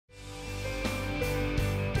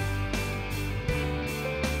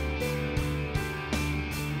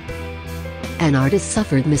An artist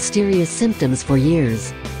suffered mysterious symptoms for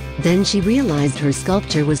years. Then she realized her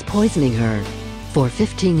sculpture was poisoning her. For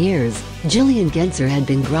 15 years, Gillian Genzer had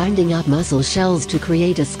been grinding up mussel shells to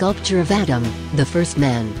create a sculpture of Adam, the first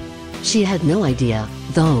man. She had no idea,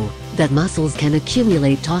 though, that mussels can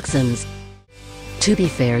accumulate toxins. To be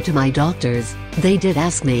fair to my doctors, they did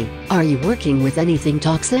ask me, "Are you working with anything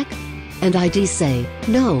toxic?" And I did say,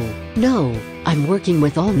 no, I'm working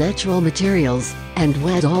with all natural materials, and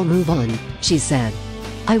we'd all move on," she said.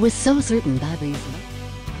 "I was so certain that these..."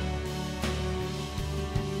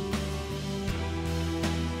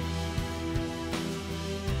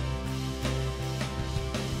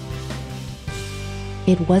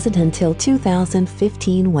 It wasn't until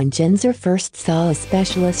 2015 when Genzer first saw a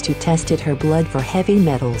specialist who tested her blood for heavy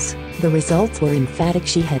metals. The results were emphatic.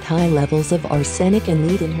 She had high levels of arsenic and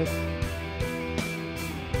lead in her.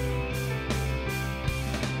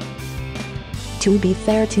 To be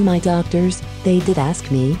fair to my doctors, they did ask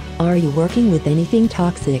me, "Are you working with anything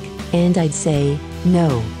toxic?" And I'd say,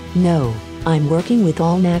 no, I'm working with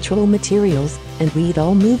all natural materials, and we'd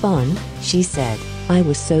all move on," she said. "I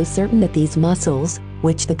was so certain that these mussels,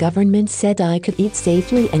 which the government said I could eat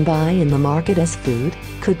safely and buy in the market as food,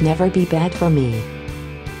 could never be bad for me.